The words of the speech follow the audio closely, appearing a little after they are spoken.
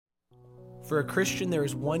For a Christian, there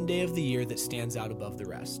is one day of the year that stands out above the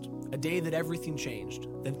rest. A day that everything changed.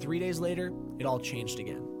 Then 3 days later, it all changed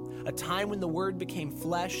again. A time when the Word became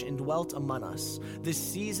flesh and dwelt among us. This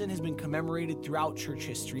season has been commemorated throughout church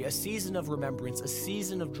history, a season of remembrance, a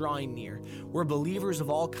season of drawing near, where believers of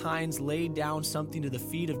all kinds lay down something to the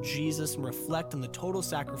feet of Jesus and reflect on the total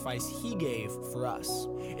sacrifice He gave for us.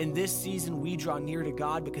 In this season, we draw near to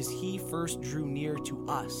God because He first drew near to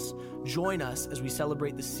us. Join us as we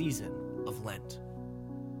celebrate the season of Lent.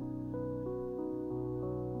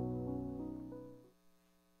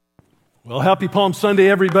 Well, happy Palm Sunday,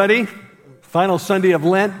 everybody. Final Sunday of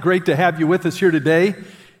Lent. Great to have you with us here today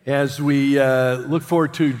as we look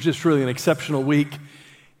forward to just really an exceptional week.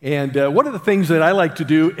 And one of the things that I like to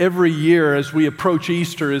do every year as we approach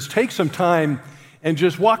Easter is take some time and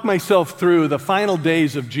just walk myself through the final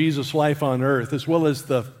days of Jesus' life on earth, as well as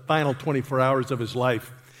the final 24 hours of His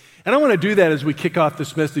life. And I want to do that as we kick off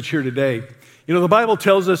this message here today. You know, the Bible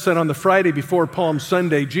tells us that on the Friday before Palm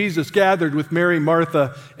Sunday, Jesus gathered with Mary,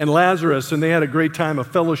 Martha, and Lazarus, and they had a great time of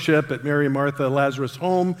fellowship at Mary, Martha, Lazarus'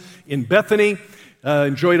 home in Bethany,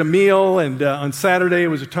 enjoyed a meal, and on Saturday it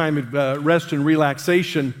was a time of rest and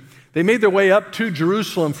relaxation. They made their way up to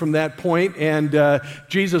Jerusalem from that point, and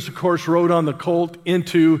Jesus, of course, rode on the colt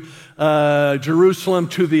into Jerusalem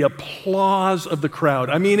to the applause of the crowd.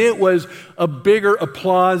 I mean, it was a bigger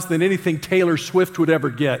applause than anything Taylor Swift would ever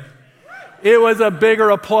get. It was a bigger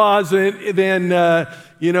applause than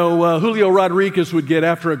Julio Rodriguez would get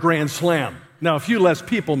after a grand slam. Now, a few less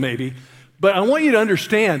people maybe, but I want you to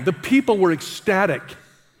understand, the people were ecstatic.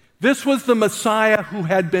 This was the Messiah who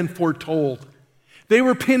had been foretold. They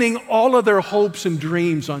were pinning all of their hopes and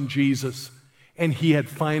dreams on Jesus, and He had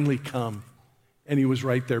finally come, and He was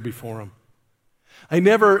right there before them. I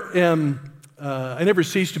never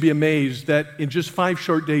cease to be amazed that in just 5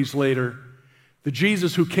 short days later, the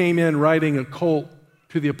Jesus who came in riding a colt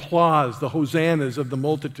to the applause, the hosannas of the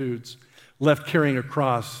multitudes, left carrying a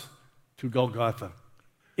cross to Golgotha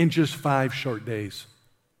in just 5 short days.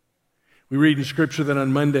 We read in Scripture that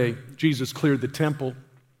on Monday, Jesus cleared the temple,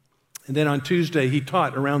 and then on Tuesday, He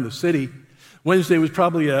taught around the city. Wednesday was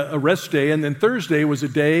probably a rest day, and then Thursday was a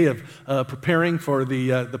day of preparing for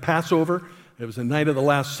the Passover. It was the night of the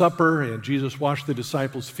Last Supper, and Jesus washed the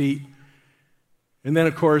disciples' feet. And then,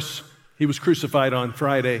 of course, He was crucified on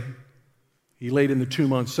Friday. He laid in the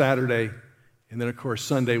tomb on Saturday. And then, of course,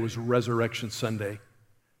 Sunday was Resurrection Sunday.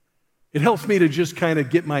 It helps me to just kind of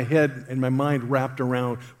get my head and my mind wrapped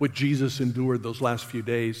around what Jesus endured those last few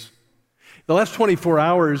days. The last 24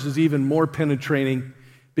 hours is even more penetrating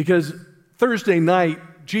because Thursday night,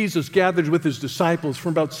 Jesus gathered with His disciples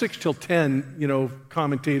from about 6 till 10,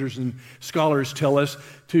 commentators and scholars tell us,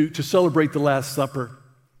 to celebrate the Last Supper.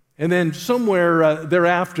 And then somewhere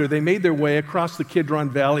thereafter, they made their way across the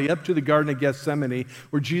Kidron Valley up to the Garden of Gethsemane,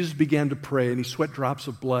 where Jesus began to pray, and He sweat drops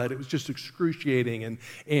of blood. It was just excruciating,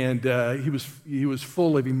 and he was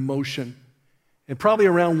full of emotion. And probably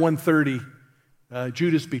around 1:30,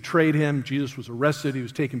 Judas betrayed Him. Jesus was arrested. He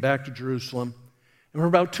was taken back to Jerusalem. And from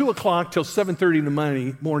about 2 o'clock till 7:30 in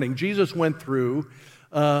the morning, Jesus went through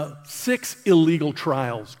 6 illegal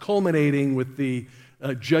trials, culminating with the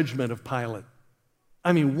judgment of Pilate.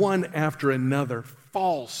 I mean, one after another,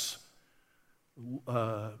 false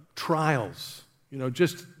trials,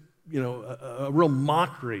 a real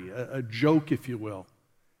mockery, a joke, if you will.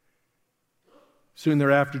 Soon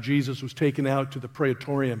thereafter, Jesus was taken out to the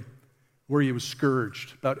praetorium where He was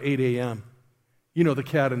scourged, about 8 a.m. You know the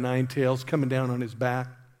cat of 9 tails coming down on His back,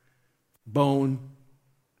 bone,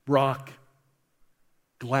 rock,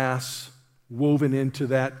 glass, woven into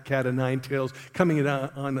that cat of 9 tails, coming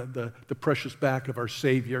on the precious back of our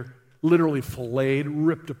Savior, literally filleted,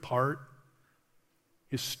 ripped apart.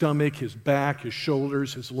 His stomach, His back, His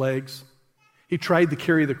shoulders, His legs. He tried to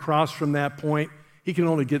carry the cross from that point. He could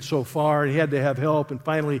only get so far. He had to have help, and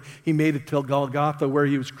finally He made it till Golgotha, where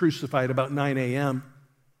He was crucified about 9 a.m.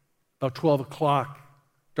 About 12 o'clock,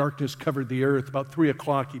 darkness covered the earth. About 3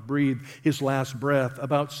 o'clock, He breathed His last breath.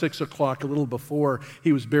 About 6 o'clock, a little before,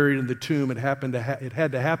 He was buried in the tomb. It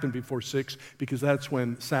had to happen before 6 because that's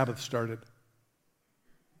when Sabbath started.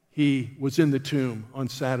 He was in the tomb on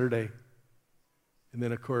Saturday. And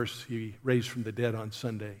then, of course, He raised from the dead on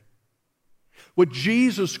Sunday. What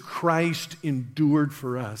Jesus Christ endured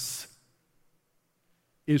for us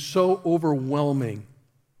is so overwhelming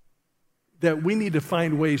that we need to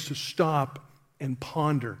find ways to stop and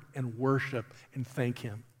ponder and worship and thank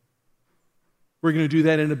Him. We're going to do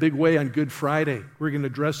that in a big way on Good Friday. We're going to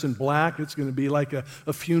dress in black. It's going to be like a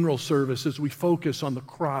funeral service as we focus on the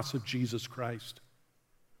cross of Jesus Christ.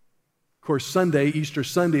 Of course, Sunday, Easter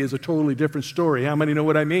Sunday, is a totally different story. How many know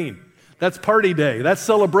what I mean? That's party day. That's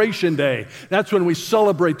celebration day. That's when we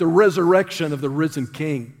celebrate the resurrection of the risen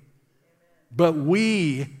King. But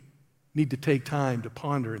we need to take time to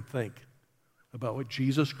ponder and think about what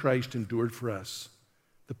Jesus Christ endured for us,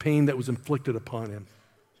 the pain that was inflicted upon him,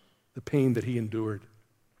 the pain that he endured.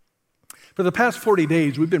 For the past 40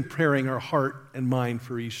 days, we've been preparing our heart and mind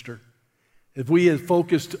for Easter. If we have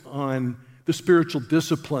focused on the spiritual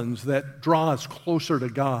disciplines that draw us closer to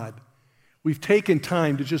God, we've taken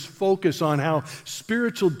time to just focus on how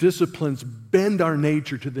spiritual disciplines bend our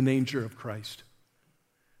nature to the nature of Christ.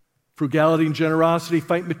 Frugality and generosity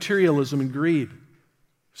fight materialism and greed.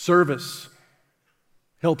 Service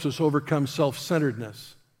helps us overcome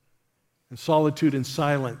self-centeredness. And solitude and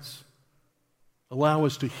silence allow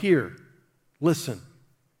us to hear, listen,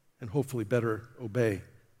 and hopefully better obey.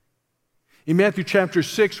 In Matthew chapter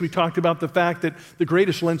 6, we talked about the fact that the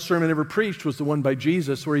greatest Lent sermon ever preached was the one by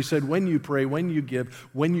Jesus, where he said, when you pray, when you give,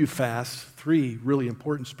 when you fast, 3 really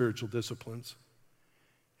important spiritual disciplines.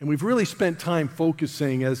 And we've really spent time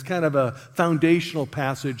focusing as kind of a foundational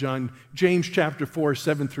passage on James chapter 4,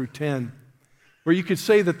 7 through 10, where you could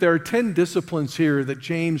say that there are 10 disciplines here that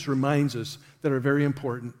James reminds us that are very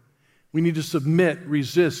important. We need to submit,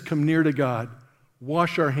 resist, come near to God,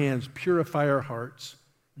 wash our hands, purify our hearts,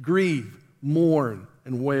 grieve, mourn,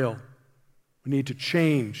 and wail. We need to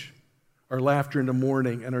change our laughter into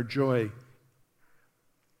mourning and our joy,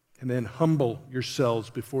 and then humble yourselves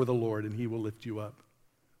before the Lord, and he will lift you up.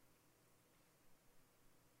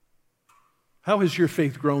 How has your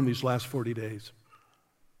faith grown these last 40 days?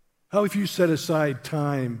 How have you set aside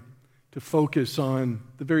time to focus on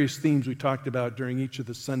the various themes we talked about during each of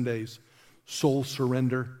the Sundays? Soul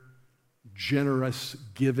surrender, generous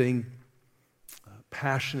giving,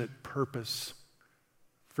 passionate purpose,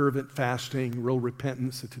 fervent fasting, real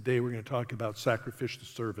repentance, and today we're going to talk about sacrificial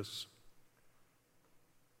service.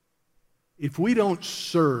 If we don't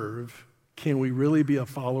serve, can we really be a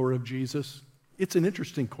follower of Jesus? It's an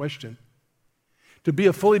interesting question. To be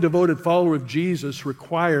a fully devoted follower of Jesus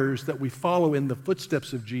requires that we follow in the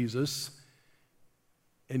footsteps of Jesus.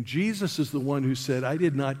 And Jesus is the one who said, I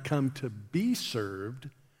did not come to be served,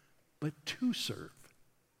 but to serve,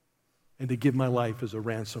 and to give my life as a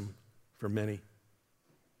ransom for many.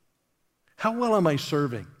 How well am I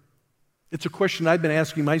serving? It's a question I've been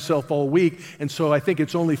asking myself all week, and so I think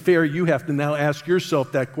it's only fair you have to now ask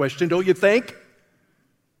yourself that question, don't you think?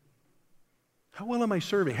 How well am I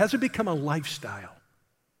serving? Has it become a lifestyle?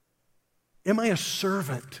 Am I a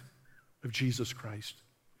servant of Jesus Christ?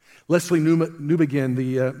 Leslie Newbegin,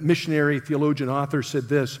 the missionary, theologian, author, said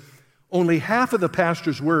this: only half of the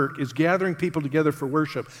pastor's work is gathering people together for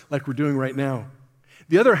worship, like we're doing right now.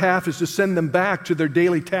 The other half is to send them back to their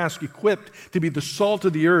daily task, equipped to be the salt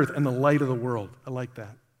of the earth and the light of the world. I like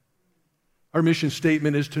that. Our mission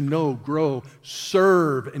statement is to know, grow,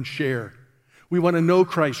 serve, and share. We want to know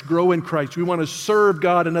Christ, grow in Christ. We want to serve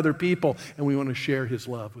God and other people, and we want to share his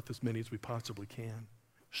love with as many as we possibly can.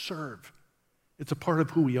 Serve. It's a part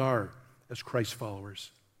of who we are as Christ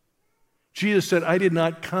followers. Jesus said, I did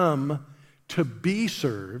not come to be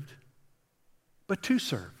served, but to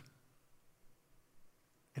serve,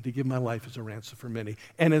 and to give my life as a ransom for many.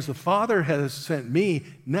 And as the Father has sent me,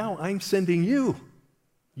 now I'm sending you.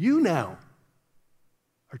 You now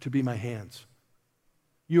are to be my hands.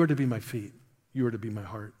 You are to be my feet. You are to be my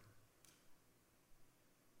heart.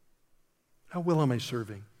 How well am I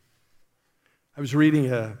serving? I was reading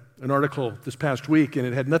an article this past week, and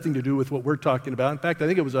it had nothing to do with what we're talking about. In fact, I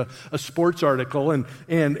think it was a sports article,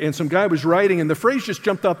 and some guy was writing, and the phrase just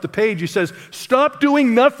jumped off the page. He says, stop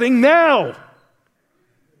doing nothing now.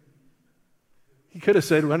 He could have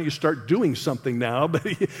said, why don't you start doing something now? But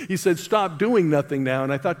he said, stop doing nothing now.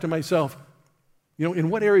 And I thought to myself, in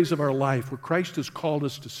what areas of our life where Christ has called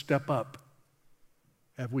us to step up,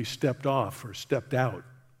 have we stepped off or stepped out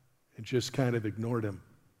and just kind of ignored him?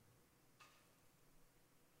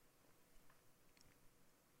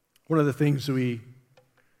 One of the things we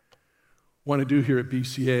want to do here at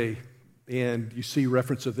BCA, and you see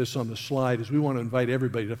reference of this on the slide, is we want to invite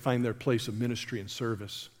everybody to find their place of ministry and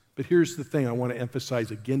service. But here's the thing I want to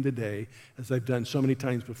emphasize again today, as I've done so many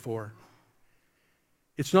times before.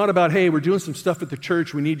 It's not about, hey, we're doing some stuff at the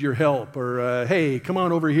church, we need your help, or hey, come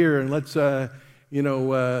on over here and let's help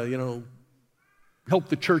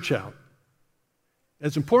the church out.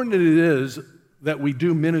 As important as it is that we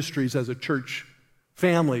do ministries as a church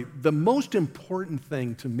family, the most important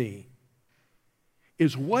thing to me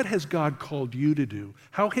is, what has God called you to do?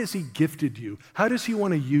 How has he gifted you? How does he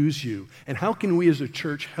want to use you? And how can we as a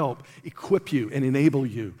church help equip you and enable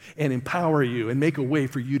you and empower you and make a way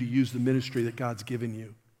for you to use the ministry that God's given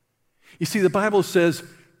you? You see, the Bible says,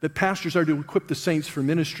 that pastors are to equip the saints for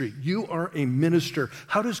ministry. You are a minister.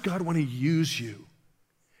 How does God want to use you?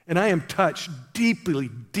 And I am touched, deeply,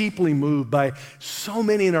 deeply moved by so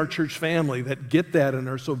many in our church family that get that and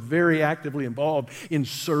are so very actively involved in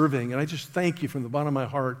serving. And I just thank you from the bottom of my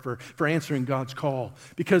heart for answering God's call,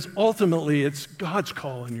 because ultimately it's God's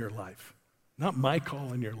call in your life, not my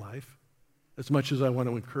call in your life, as much as I want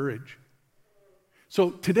to encourage. So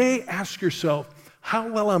today, ask yourself, how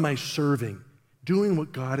well am I serving, doing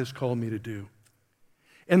what God has called me to do?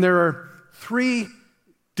 And there are 3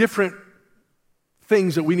 different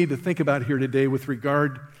things that we need to think about here today with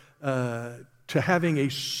regard to having a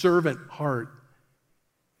servant heart.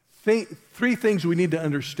 3 things we need to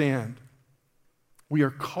understand. We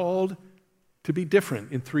are called to be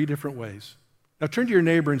different in 3 different ways. Now turn to your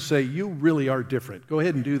neighbor and say, you really are different. Go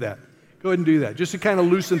ahead and do that. Go ahead and do that, just to kind of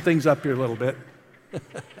loosen things up here a little bit.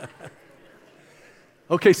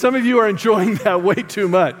 Okay, some of you are enjoying that way too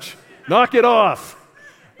much. Knock it off.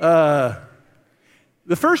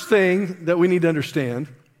 The first thing that we need to understand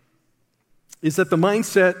is that the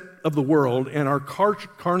mindset of the world and our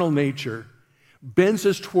carnal nature bends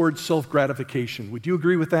us towards self-gratification. Would you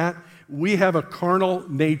agree with that? We have a carnal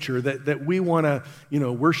nature that we want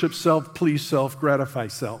to, worship self, please self, gratify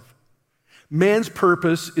self. Man's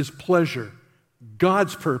purpose is pleasure.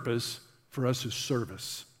 God's purpose for us is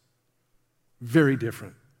service. Very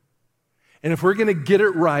different. And if we're going to get it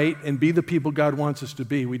right and be the people God wants us to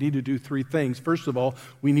be, we need to do 3 things. First of all,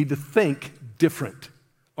 we need to think different.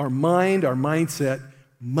 Our mind, our mindset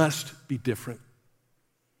must be different.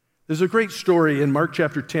 There's a great story in Mark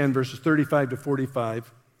chapter 10, verses 35 to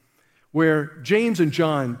 45, where James and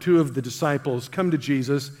John, 2 of the disciples, come to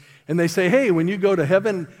Jesus and they say, hey, when you go to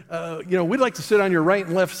heaven, we'd like to sit on your right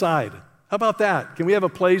and left side. How about that? Can we have a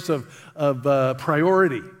place of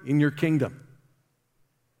priority in your kingdom?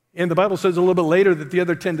 And the Bible says a little bit later that the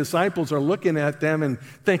other 10 disciples are looking at them and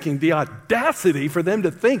thinking the audacity for them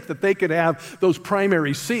to think that they could have those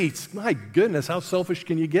primary seats. My goodness, how selfish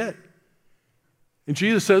can you get? And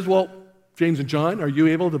Jesus says, well, James and John, are you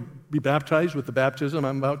able to be baptized with the baptism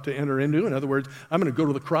I'm about to enter into? In other words, I'm going to go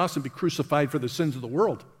to the cross and be crucified for the sins of the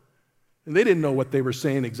world. And they didn't know what they were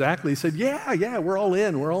saying exactly. He said, yeah, we're all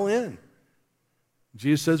in, we're all in.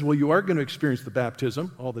 Jesus says, well, you are going to experience the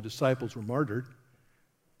baptism. All the disciples were martyred.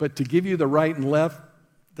 But to give you the right and left,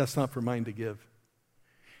 that's not for mine to give.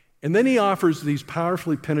 And then he offers these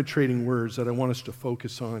powerfully penetrating words that I want us to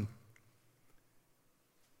focus on.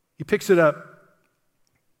 He picks it up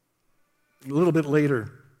a little bit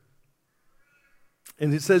later.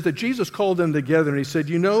 And it says that Jesus called them together and he said,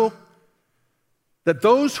 you know that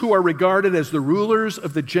those who are regarded as the rulers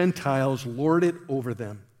of the Gentiles lord it over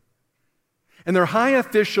them. And their high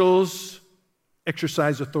officials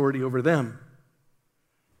exercise authority over them.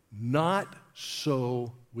 Not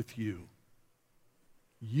so with you.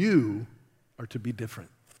 You are to be different.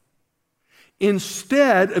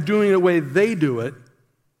 Instead of doing it the way they do it,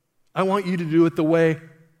 I want you to do it the way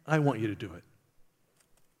I want you to do it.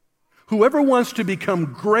 Whoever wants to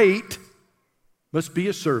become great must be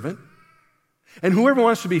a servant, and whoever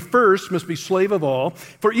wants to be first must be slave of all.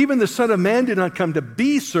 For even the Son of Man did not come to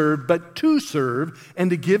be served, but to serve, and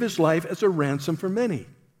to give his life as a ransom for many.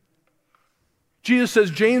 Jesus says,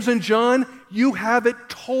 James and John, you have it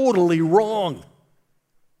totally wrong.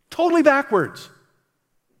 Totally backwards.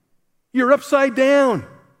 You're upside down.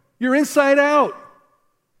 You're inside out.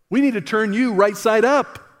 We need to turn you right side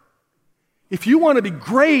up. If you want to be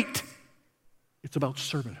great, it's about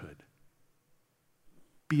servanthood.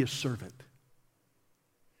 Be a servant.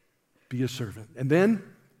 Be a servant. And then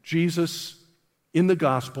Jesus, in the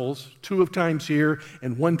Gospels, 2 times here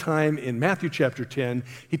and 1 time in Matthew chapter 10,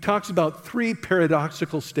 he talks about 3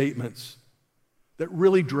 paradoxical statements that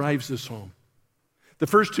really drives this home. The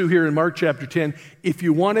first 2 here in Mark chapter 10, if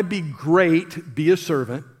you want to be great, be a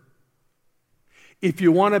servant. If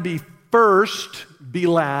you want to be first, be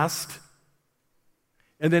last.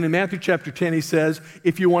 And then in Matthew chapter 10, he says,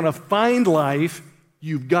 if you want to find life,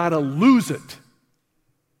 you've got to lose it.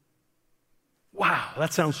 Wow,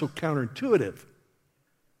 that sounds so counterintuitive.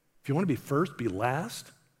 If you want to be first, be last.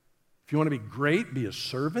 If you want to be great, be a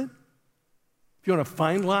servant. If you want to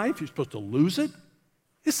find life, you're supposed to lose it.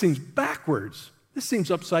 This seems backwards. This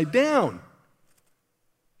seems upside down.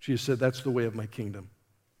 Jesus said, that's the way of my kingdom.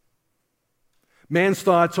 Man's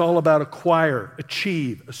thought's all about acquire,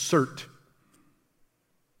 achieve, assert.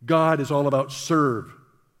 God is all about serve,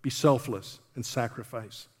 be selfless, and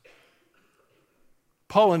sacrifice.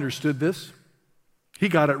 Paul understood this. He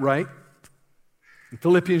got it right. In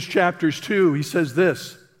Philippians chapters 2, he says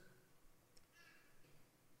this.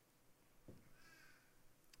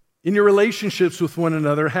 In your relationships with one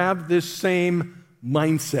another, have this same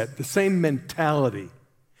mindset, the same mentality.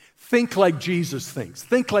 Think like Jesus thinks.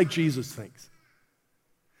 Think like Jesus thinks.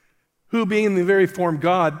 Who, being in the very form of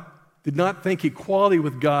God, did not think equality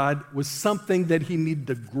with God was something that he needed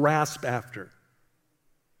to grasp after.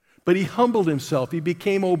 But he humbled himself. He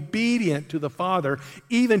became obedient to the Father,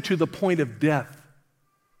 even to the point of death.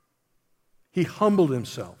 He humbled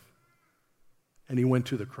himself, and he went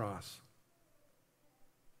to the cross.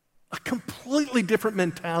 A completely different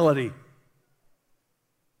mentality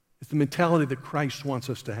is the mentality that Christ wants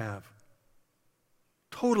us to have.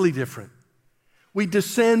 Totally different. We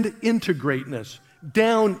descend into greatness.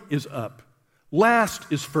 Down is up.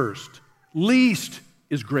 Last is first. Least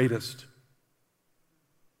is greatest.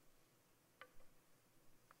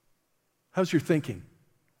 How's your thinking?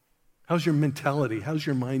 How's your mentality? How's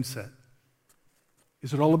your mindset?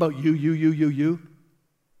 Is it all about you?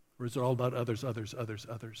 Or is it all about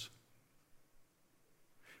others?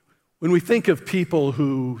 When we think of people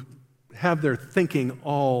who have their thinking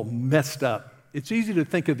all messed up, it's easy to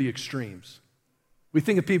think of the extremes. We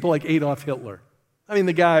think of people like Adolf Hitler. I mean,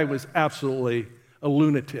 the guy was absolutely a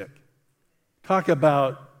lunatic. Talk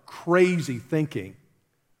about crazy thinking.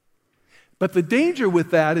 But the danger with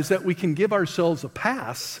that is that we can give ourselves a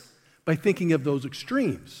pass by thinking of those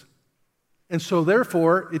extremes. And so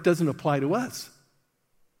therefore, it doesn't apply to us.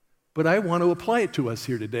 But I want to apply it to us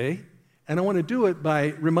here today. And I want to do it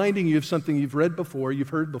by reminding you of something you've read before, you've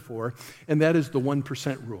heard before, and that is the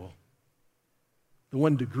 1% rule. The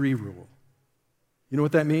 1 degree rule. You know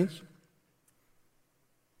what that means?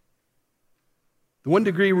 The 1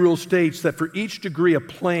 degree rule states that for each degree a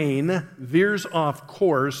plane veers off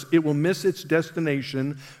course, it will miss its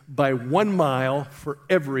destination by 1 mile for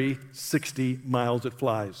every 60 miles it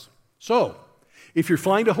flies. So, if you're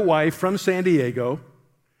flying to Hawaii from San Diego,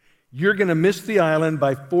 you're going to miss the island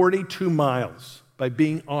by 42 miles by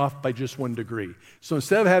being off by just 1 degree. So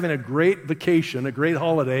instead of having a great vacation, a great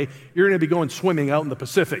holiday, you're going to be going swimming out in the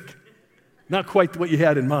Pacific. Not quite what you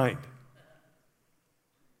had in mind.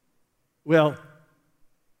 Well,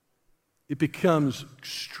 it becomes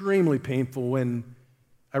extremely painful when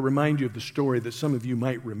I remind you of the story that some of you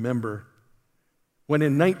might remember. When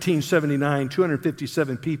in 1979,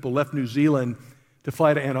 257 people left New Zealand to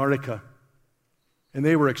fly to Antarctica. And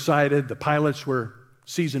they were excited. The pilots were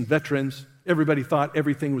seasoned veterans. Everybody thought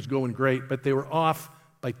everything was going great, but they were off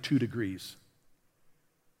by 2 degrees.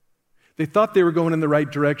 They thought they were going in the right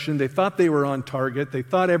direction. They thought they were on target. They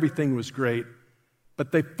thought everything was great.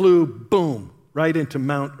 But they flew, boom, right into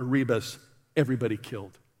Mount Erebus. Everybody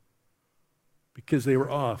killed. Because they were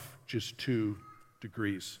off just 2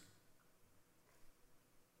 degrees.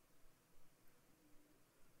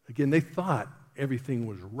 Again, they thought everything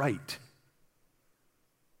was right.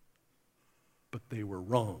 But they were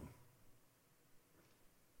wrong.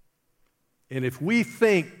 And if we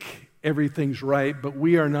think everything's right, but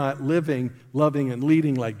we are not living, loving, and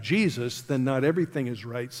leading like Jesus, then not everything is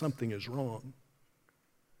right, something is wrong.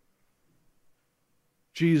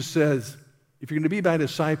 Jesus says, if you're going to be my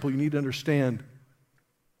disciple, you need to understand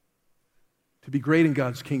to be great in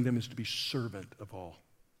God's kingdom is to be servant of all.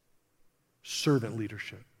 Servant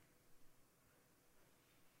leadership.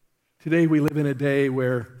 Today we live in a day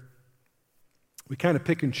where we kind of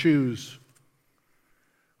pick and choose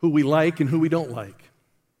who we like and who we don't like.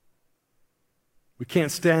 We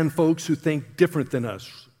can't stand folks who think different than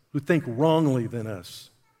us, who think wrongly than us.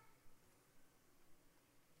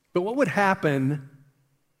 But what would happen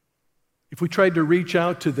if we tried to reach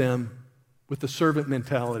out to them with the servant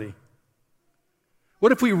mentality?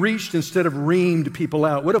 What if we reached instead of reamed people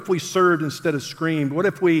out? What if we served instead of screamed? What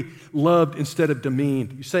if we loved instead of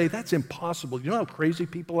demeaned? You say, that's impossible. You know how crazy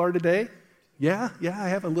people are today? Yeah, I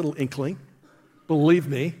have a little inkling. Believe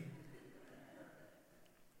me.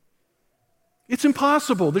 It's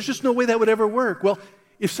impossible. There's just no way that would ever work. Well,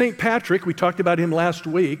 if St. Patrick, we talked about him last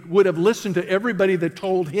week, would have listened to everybody that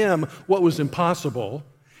told him what was impossible,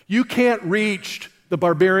 you can't reach the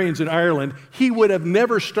barbarians in Ireland, he would have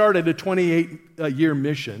never started a 28-year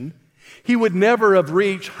mission. He would never have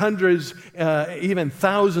reached hundreds, even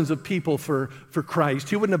thousands of people for Christ.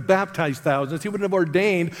 He wouldn't have baptized thousands. He wouldn't have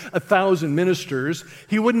ordained 1,000 ministers.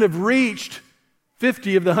 He wouldn't have reached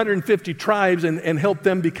 50 of the 150 tribes and helped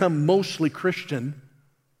them become mostly Christian.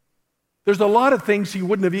 There's a lot of things he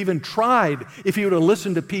wouldn't have even tried if he would have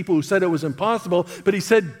listened to people who said it was impossible. But he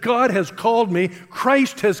said, God has called me.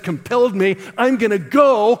 Christ has compelled me. I'm going to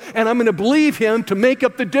go, and I'm going to believe him to make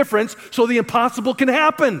up the difference so the impossible can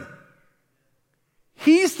happen.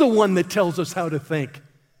 He's the one that tells us how to think,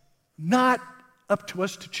 not up to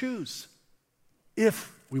us to choose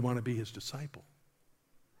if we want to be his disciple.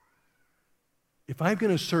 if I'm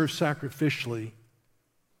going to serve sacrificially,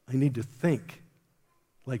 I need to think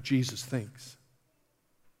like Jesus thinks.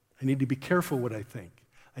 I need to be careful what I think.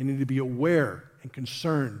 I need to be aware and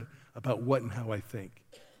concerned about what and how I think.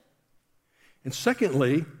 And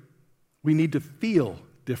secondly, we need to feel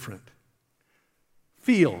different.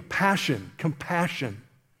 Feel, passion, compassion.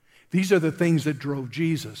 These are the things that drove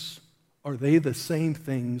Jesus. Are they the same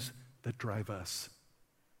things that drive us?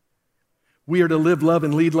 We are to live, love,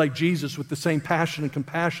 and lead like Jesus with the same passion and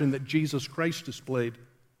compassion that Jesus Christ displayed.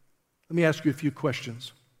 Let me ask you a few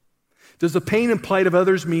questions. Does the pain and plight of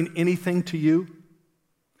others mean anything to you?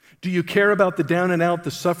 Do you care about the down and out,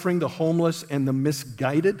 the suffering, the homeless, and the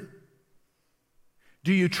misguided?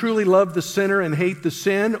 Do you truly love the sinner and hate the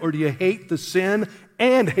sin, or do you hate the sin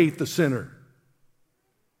and hate the sinner?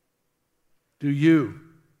 Do you,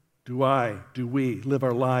 do I, do we live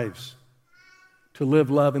our lives to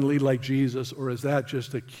live, love, and lead like Jesus, or is that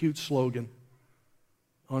just a cute slogan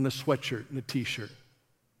on a sweatshirt and a t-shirt,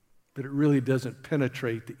 but it really doesn't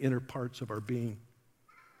penetrate the inner parts of our being?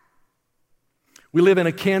 We live in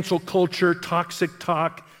a cancel culture, toxic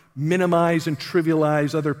talk, minimize and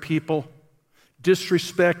trivialize other people,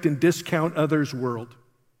 disrespect and discount others' world.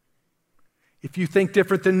 If you think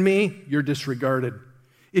different than me, you're disregarded.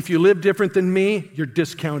 If you live different than me, you're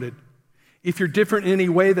discounted. If you're different in any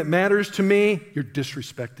way that matters to me, you're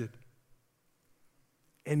disrespected.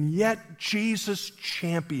 And yet Jesus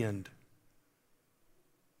championed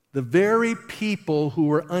the very people who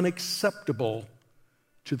were unacceptable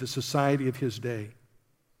to the society of his day.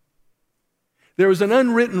 There was an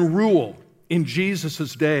unwritten rule in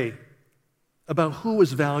Jesus' day about who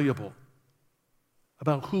was valuable,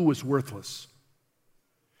 about who was worthless.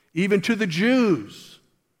 Even to the Jews,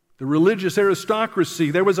 the religious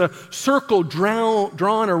aristocracy, there was a circle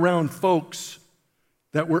drawn around folks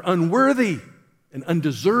that were unworthy and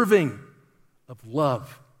undeserving of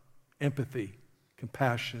love, empathy,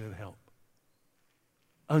 compassion, and help.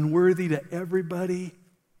 Unworthy to everybody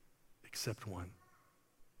except one,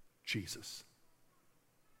 Jesus.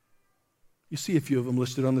 You see a few of them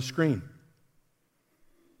listed on the screen.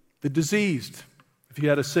 The diseased. If you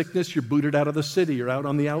had a sickness, you're booted out of the city. You're out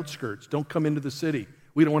on the outskirts. Don't come into the city.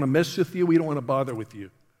 We don't want to mess with you. We don't want to bother with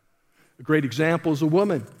you. A great example is a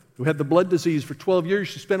woman who had the blood disease for 12 years.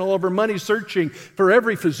 She spent all of her money searching for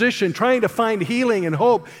every physician, trying to find healing and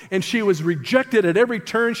hope, and she was rejected at every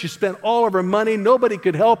turn. She spent all of her money. Nobody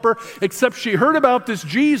could help her, except she heard about this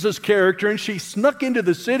Jesus character, and she snuck into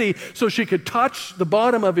the city so she could touch the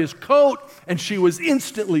bottom of his coat, and she was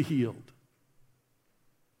instantly healed.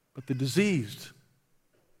 But the diseased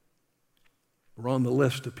were on the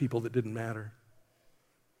list of people that didn't matter.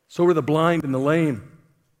 So were the blind and the lame,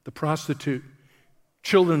 the prostitute.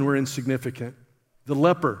 Children were insignificant. The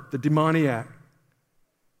leper, the demoniac.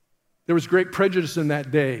 There was great prejudice in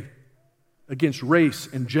that day against race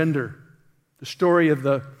and gender. The story of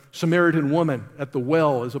the Samaritan woman at the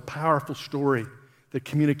well is a powerful story that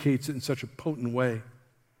communicates it in such a potent way.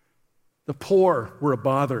 The poor were a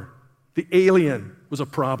bother. The alien was a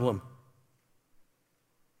problem.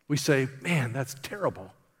 We say, man, that's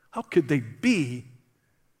terrible. How could they be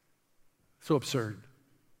so absurd?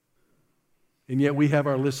 And yet we have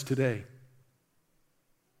our list today.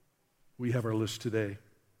 We have our list today.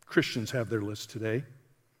 Christians have their list today.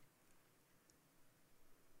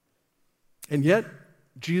 And yet,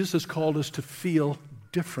 Jesus has called us to feel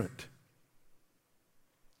different,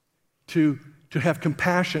 to have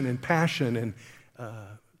compassion and passion and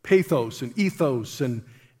pathos and ethos and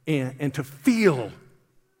to feel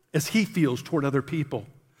as he feels toward other people.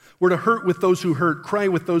 We're to hurt with those who hurt, cry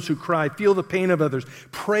with those who cry, feel the pain of others,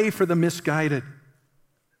 pray for the misguided.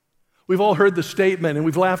 We've all heard the statement and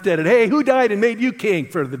we've laughed at it. Hey, who died and made you king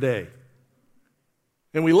for the day?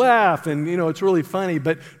 And we laugh and, it's really funny.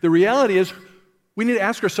 But the reality is we need to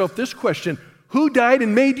ask ourselves this question. Who died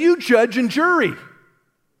and made you judge and jury?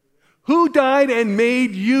 Who died and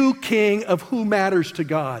made you king of who matters to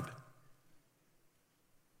God?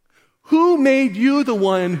 Who made you the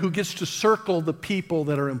one who gets to circle the people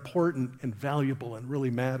that are important and valuable and really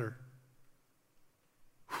matter?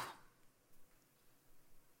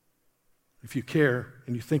 If you care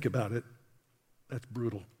and you think about it, that's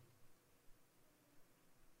brutal.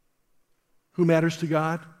 Who matters to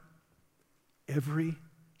God? Every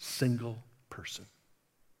single person.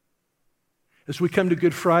 As we come to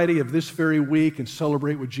Good Friday of this very week and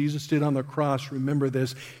celebrate what Jesus did on the cross, remember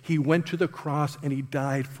this. He went to the cross and he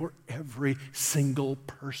died for every single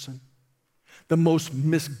person. The most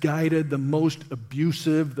misguided, the most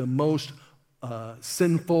abusive, the most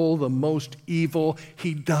sinful, the most evil.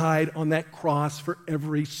 He died on that cross for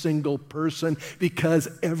every single person because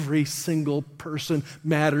every single person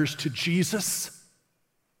matters to Jesus.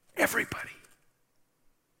 Everybody.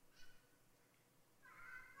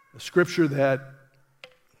 The scripture that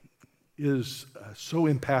is so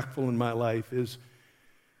impactful in my life is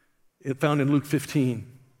found in Luke 15.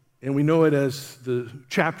 And we know it as the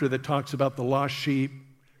chapter that talks about the lost sheep,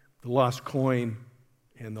 the lost coin,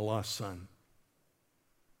 and the lost son.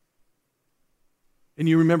 And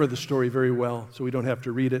you remember the story very well, so we don't have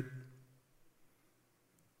to read it.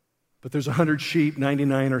 But there's 100 sheep,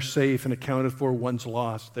 99 are safe and accounted for, one's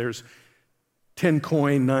lost. There's 10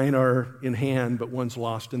 coin, 9 are in hand, but one's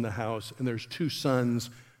lost in the house. And there's 2 sons,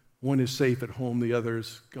 one is safe at home, the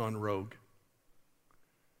other's gone rogue.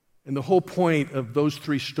 And the whole point of those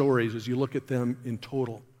 3 stories, as you look at them in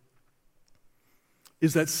total,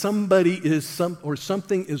 is that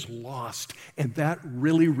something is lost, and that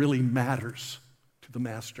really, really matters to the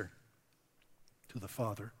master, to the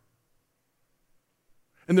Father.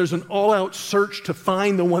 And there's an all-out search to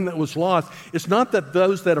find the one that was lost. It's not that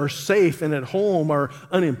those that are safe and at home are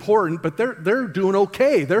unimportant, but they're doing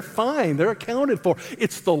okay. They're fine. They're accounted for.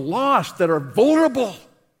 It's the lost that are vulnerable.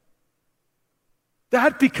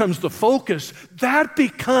 That becomes the focus. That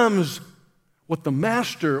becomes what the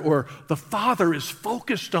master or the Father is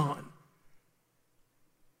focused on.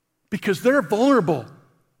 Because they're vulnerable.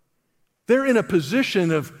 They're in a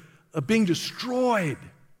position of being destroyed.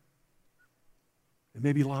 And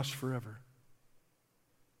maybe lost forever.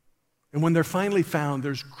 And when they're finally found,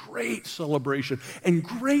 there's great celebration and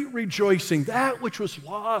great rejoicing. That which was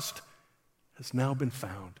lost has now been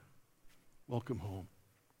found. Welcome home.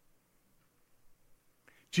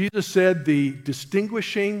 Jesus said the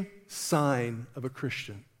distinguishing sign of a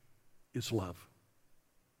Christian is love.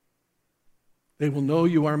 They will know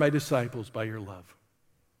you are my disciples by your love.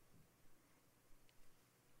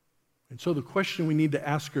 And so the question we need to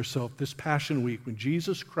ask ourselves this Passion Week, when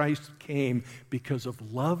Jesus Christ came because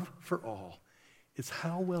of love for all, is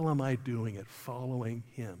how well am I doing at following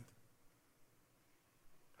him?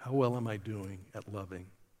 How well am I doing at loving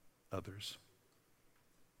others?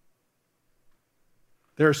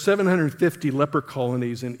 There are 750 leper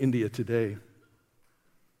colonies in India today.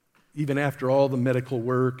 Even after all the medical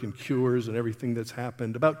work and cures and everything that's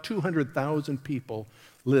happened, about 200,000 people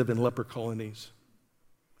live in leper colonies.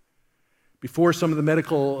 Before some of the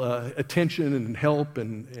medical attention and help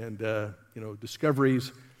and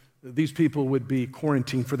discoveries, these people would be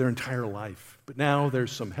quarantined for their entire life. But now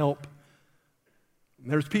there's some help.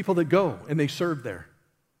 And there's people that go and they serve there.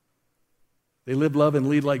 They live, love, and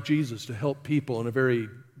lead like Jesus to help people in a very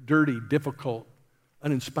dirty, difficult,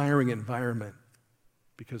 uninspiring environment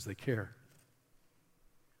because they care.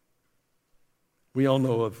 We all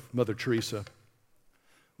know of Mother Teresa.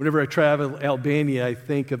 Whenever I travel Albania, I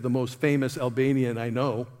think of the most famous Albanian I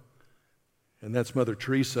know, and that's Mother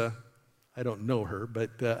Teresa. I don't know her, but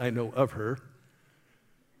I know of her.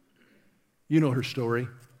 You know her story.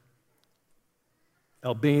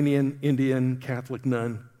 Albanian, Indian, Catholic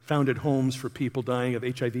nun, founded homes for people dying of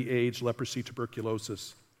HIV, AIDS, leprosy,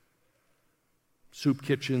 tuberculosis, soup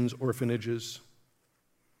kitchens, orphanages.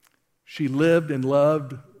 She lived and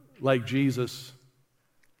loved like Jesus,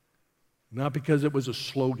 not because it was a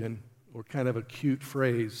slogan or kind of a cute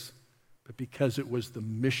phrase, but because it was the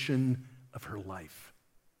mission of her life.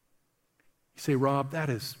 You say, Rob,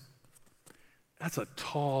 that's a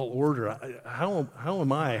tall order. How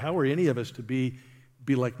are any of us to be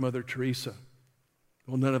like Mother Teresa?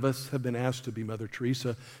 Well, none of us have been asked to be Mother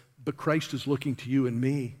Teresa, but Christ is looking to you and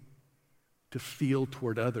me to feel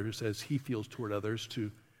toward others as he feels toward others,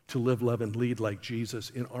 to live, love, and lead like Jesus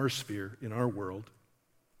in our sphere, in our world.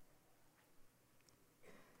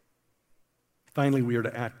 Finally, we are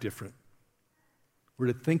to act different. We're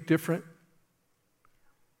to think different,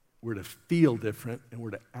 we're to feel different, and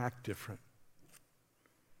we're to act different.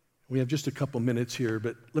 We have just a couple minutes here,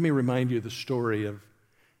 but let me remind you of the story of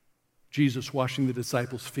Jesus washing the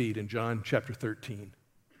disciples' feet in John chapter 13.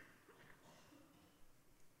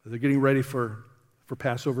 They're getting ready for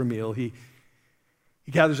Passover meal. He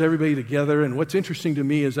gathers everybody together, and what's interesting to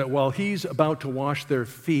me is that while he's about to wash their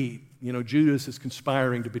feet, Judas is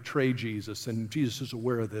conspiring to betray Jesus, and Jesus is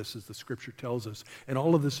aware of this, as the scripture tells us, and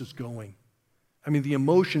all of this is going. I mean, the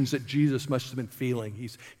emotions that Jesus must have been feeling.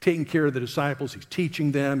 He's taking care of the disciples. He's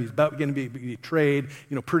teaching them. He's about going to be betrayed.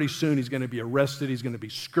 Pretty soon he's going to be arrested. He's going to be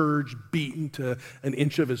scourged, beaten to an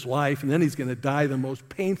inch of his life, and then he's going to die the most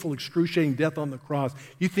painful, excruciating death on the cross.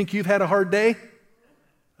 You think you've had a hard day?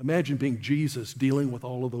 Imagine being Jesus dealing with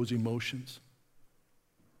all of those emotions.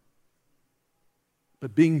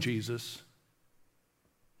 But being Jesus,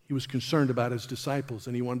 He was concerned about his disciples,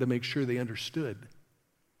 and he wanted to make sure they understood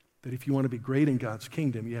that if you want to be great in God's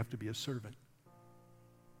kingdom, you have to be a servant.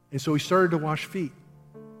 And so he started to wash feet.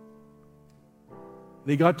 And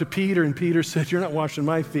he got to Peter, and Peter said, "You're not washing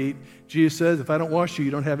my feet." Jesus says, "If I don't wash you,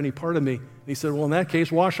 you don't have any part of me." And he said, "Well, in that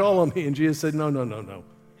case, wash all of me." And Jesus said, No.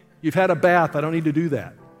 You've had a bath. I don't need to do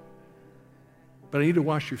that. But I need to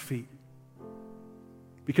wash your feet.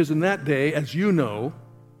 Because in that day, as you know,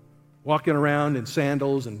 walking around in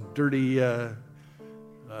sandals and dirty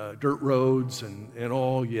dirt roads and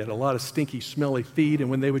all, you had a lot of stinky, smelly feet. And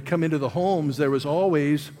when they would come into the homes, there was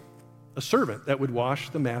always a servant that would wash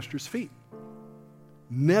the master's feet.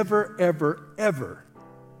 Never, ever, ever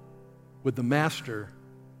would the master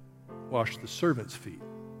wash the servant's feet.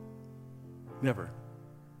 Never.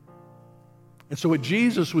 And so what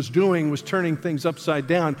Jesus was doing was turning things upside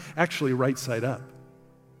down, actually right side up.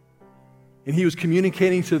 And he was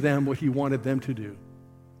communicating to them what he wanted them to do.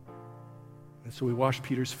 And so he washed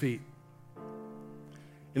Peter's feet.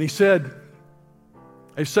 And he said,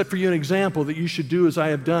 "I've set for you an example that you should do as I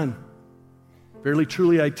have done. Verily,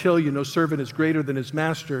 truly, I tell you, no servant is greater than his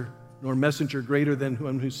master, nor messenger greater than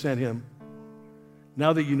him who sent him.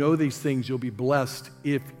 Now that you know these things, you'll be blessed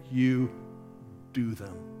if you do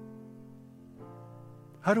them."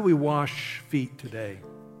 How do we wash feet today?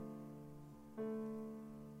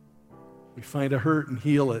 We find a hurt and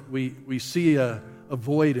heal it. We see a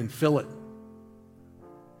void and fill it.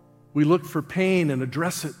 We look for pain and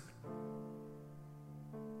address it.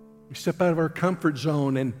 We step out of our comfort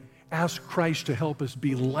zone and ask Christ to help us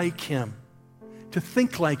be like him, to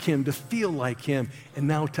think like him, to feel like him, and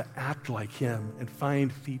now to act like him and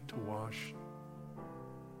find feet to wash.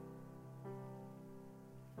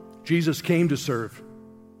 Jesus came to serve.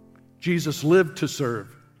 Jesus lived to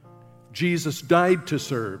serve. Jesus died to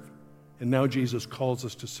serve. And now Jesus calls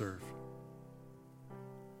us to serve.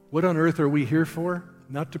 What on earth are we here for?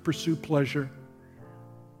 Not to pursue pleasure,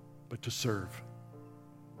 but to serve.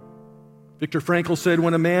 Viktor Frankl said,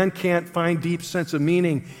 when a man can't find deep sense of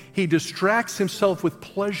meaning, he distracts himself with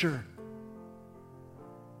pleasure.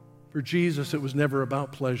 For Jesus, it was never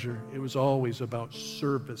about pleasure. It was always about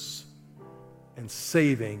service and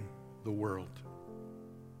saving the world.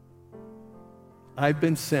 I've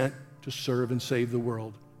been sent to serve and save the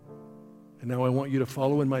world. And now I want you to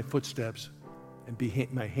follow in my footsteps and be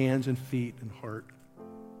my hands and feet and heart.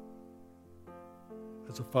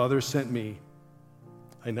 As the Father sent me,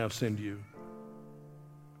 I now send you.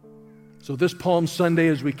 So this Palm Sunday,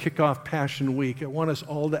 as we kick off Passion Week, I want us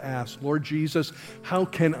all to ask, Lord Jesus, how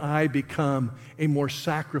can I become a more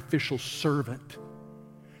sacrificial servant?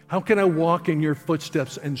 How can I walk in your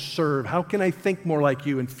footsteps and serve? How can I think more like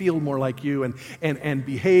you and feel more like you and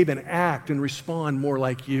behave and act and respond more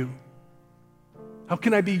like you? How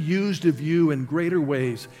can I be used of you in greater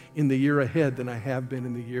ways in the year ahead than I have been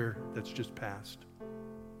in the year that's just passed?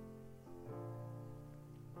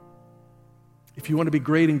 If you want to be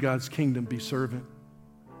great in God's kingdom, be servant.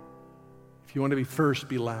 If you want to be first,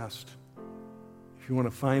 be last. If you want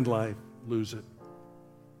to find life, lose it.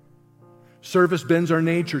 Service bends our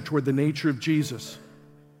nature toward the nature of Jesus.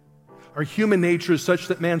 Our human nature is such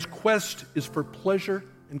that man's quest is for pleasure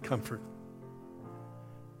and comfort.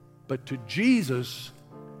 But to Jesus,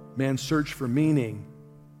 man's search for meaning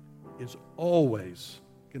is always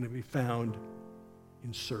going to be found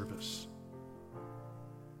in service.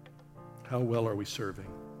 How well are we serving?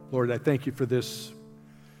 Lord, I thank you for this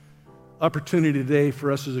opportunity today for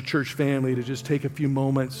us as a church family to just take a few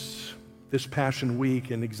moments this Passion Week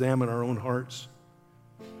and examine our own hearts.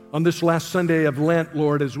 On this last Sunday of Lent,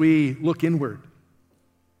 Lord, as we look inward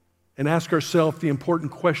and ask ourselves the important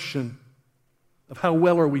question of how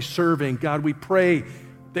well are we serving, God, we pray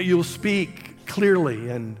that you'll speak clearly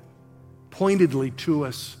and pointedly to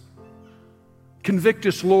us. Convict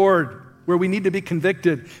us, Lord, where we need to be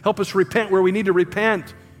convicted. Help us repent where we need to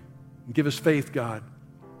repent. And give us faith, God,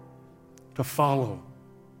 to follow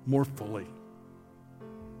more fully.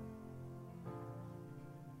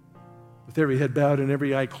 With every head bowed and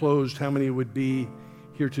every eye closed, how many would be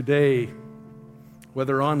here today,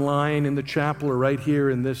 whether online in the chapel or right here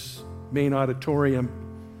in this main auditorium?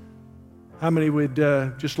 How many would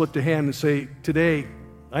just lift a hand and say, today,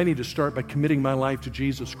 I need to start by committing my life to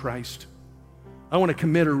Jesus Christ. I want to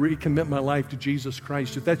commit or recommit my life to Jesus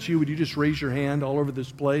Christ. If that's you, would you just raise your hand all over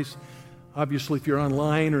this place? Obviously, if you're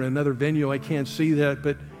online or in another venue, I can't see that,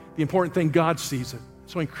 but the important thing, God sees it.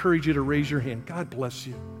 So I encourage you to raise your hand. God bless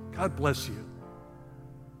you. God bless you.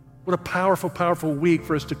 What a powerful, powerful week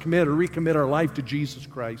for us to commit or recommit our life to Jesus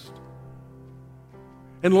Christ.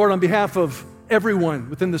 And Lord, on behalf of everyone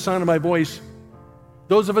within the sound of my voice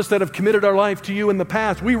Those of us that have committed our life to you in the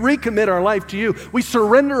past, we recommit our life to you. We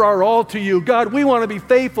surrender our all to you. God, we want to be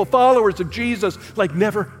faithful followers of Jesus like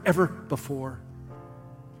never, ever before.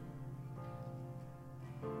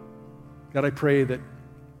 God, I pray that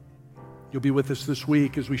you'll be with us this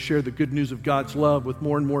week as we share the good news of God's love with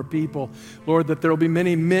more and more people. Lord, that there will be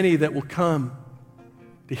many, many that will come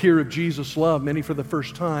to hear of Jesus' love, many for the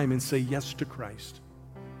first time, and say yes to Christ.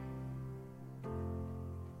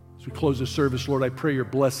 As we close this service, Lord, I pray your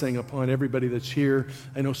blessing upon everybody that's here.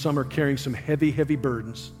 I know some are carrying some heavy, heavy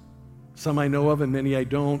burdens. Some I know of and many I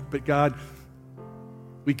don't. But God,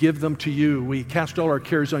 we give them to you. We cast all our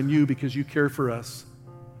cares on you because you care for us.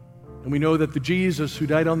 And we know that the Jesus who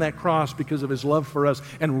died on that cross because of his love for us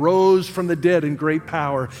and rose from the dead in great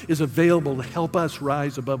power is available to help us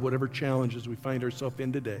rise above whatever challenges we find ourselves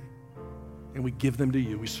in today. And we give them to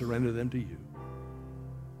you. We surrender them to you.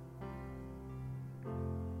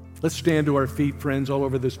 Let's stand to our feet, friends, all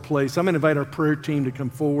over this place. I'm going to invite our prayer team to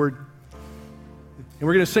come forward. And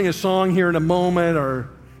we're going to sing a song here in a moment.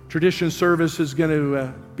 Our tradition service is going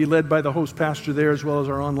to be led by the host pastor there as well as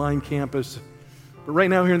our online campus. But right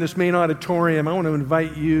now here in this main auditorium, I want to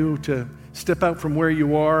invite you to step out from where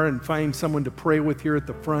you are and find someone to pray with here at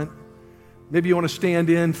the front. Maybe you want to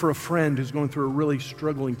stand in for a friend who's going through a really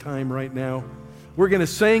struggling time right now. We're going to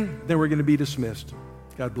sing, then we're going to be dismissed.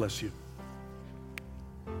 God bless you.